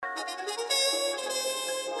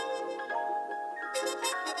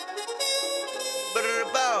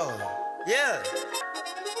Yeah,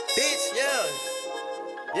 bitch, yeah,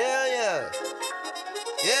 yeah.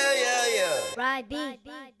 Ride beat.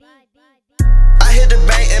 I hit the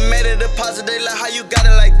bank and made a deposit. They like, how you got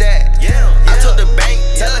it like that? I took the bank,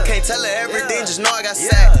 tell her, can't tell her everything, just know I got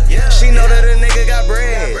sacked. She know that a nigga got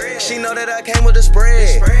bread. She know that I came with the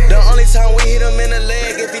spread. The only time we hit him in the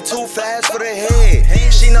leg if he too fast for the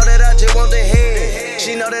head. She know that I just want the head.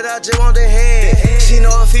 She know that I just want the head. She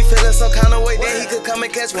know if he feelin' some kind of way, then he could come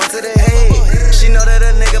and catch one to the head. She know that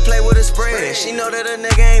a nigga play with a spread. She know that a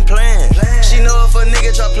nigga ain't playin'. She know if a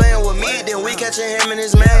nigga try playin' with me, then we catchin' him and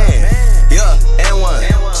his man. Yeah, and one,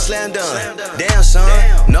 slam dunk. Damn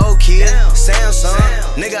son, no kid, Samsung.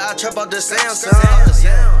 Nigga, I trap out the Samsung.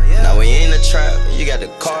 Now we ain't the trap. You got the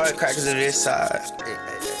card crackers to this side.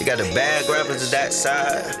 You got the bag grabbers to that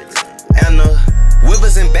side. And the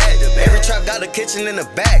whippers in back. Every trap got a kitchen in the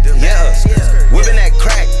back. Yeah, whipping that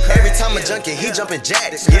crack. Every time a junkie, he jumping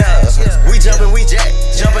jacks. Yeah, we jumping, we jack.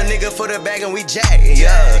 Jump a nigga for the bag and we jack.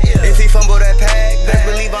 Yeah, if he fumble that pack, best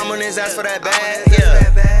believe I'm on his ass for that bag. Yeah.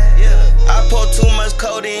 I pour too much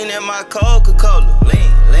codeine in my Coca-Cola.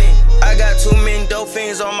 I got too many dope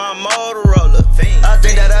fiends on my Motorola. I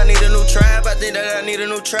think that I need a new trap. I think that I need a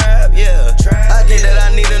new trap. Yeah. I think that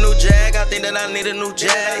I need a new jag. I think that I need a new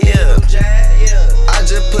jag. Yeah. I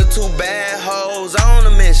just put two bad hoes on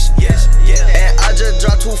a mission. And I just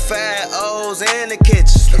dropped two fat O's in the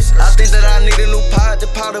kitchen. I think that I need a new pot. The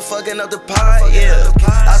powder fucking up the pot. Yeah.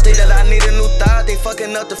 I think that I need a new thought. They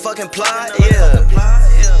fucking up the fucking plot. Yeah.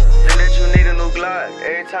 Think that you need a new Glock.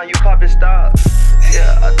 Every time you pop it, stop.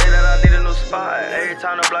 Yeah, I think that I need a new spot. Every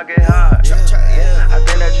time the block get hot. I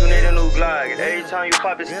think that you need a new Glock. Every time you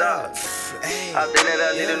pop it, stop. I think that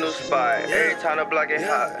I need a new spot. Every time the block get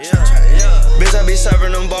hot. Bitch, I be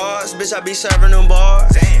serving them bars. Bitch, I be serving them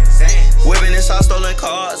bars. Whipping inside stolen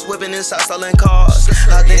cars. Whipping inside stolen cars.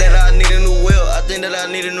 I think that I need a new wheel. I think that I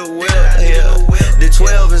need a new wheel. Yeah. The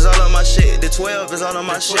 12 is all on my shit. The 12 is all on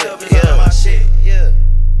my shit. Yeah.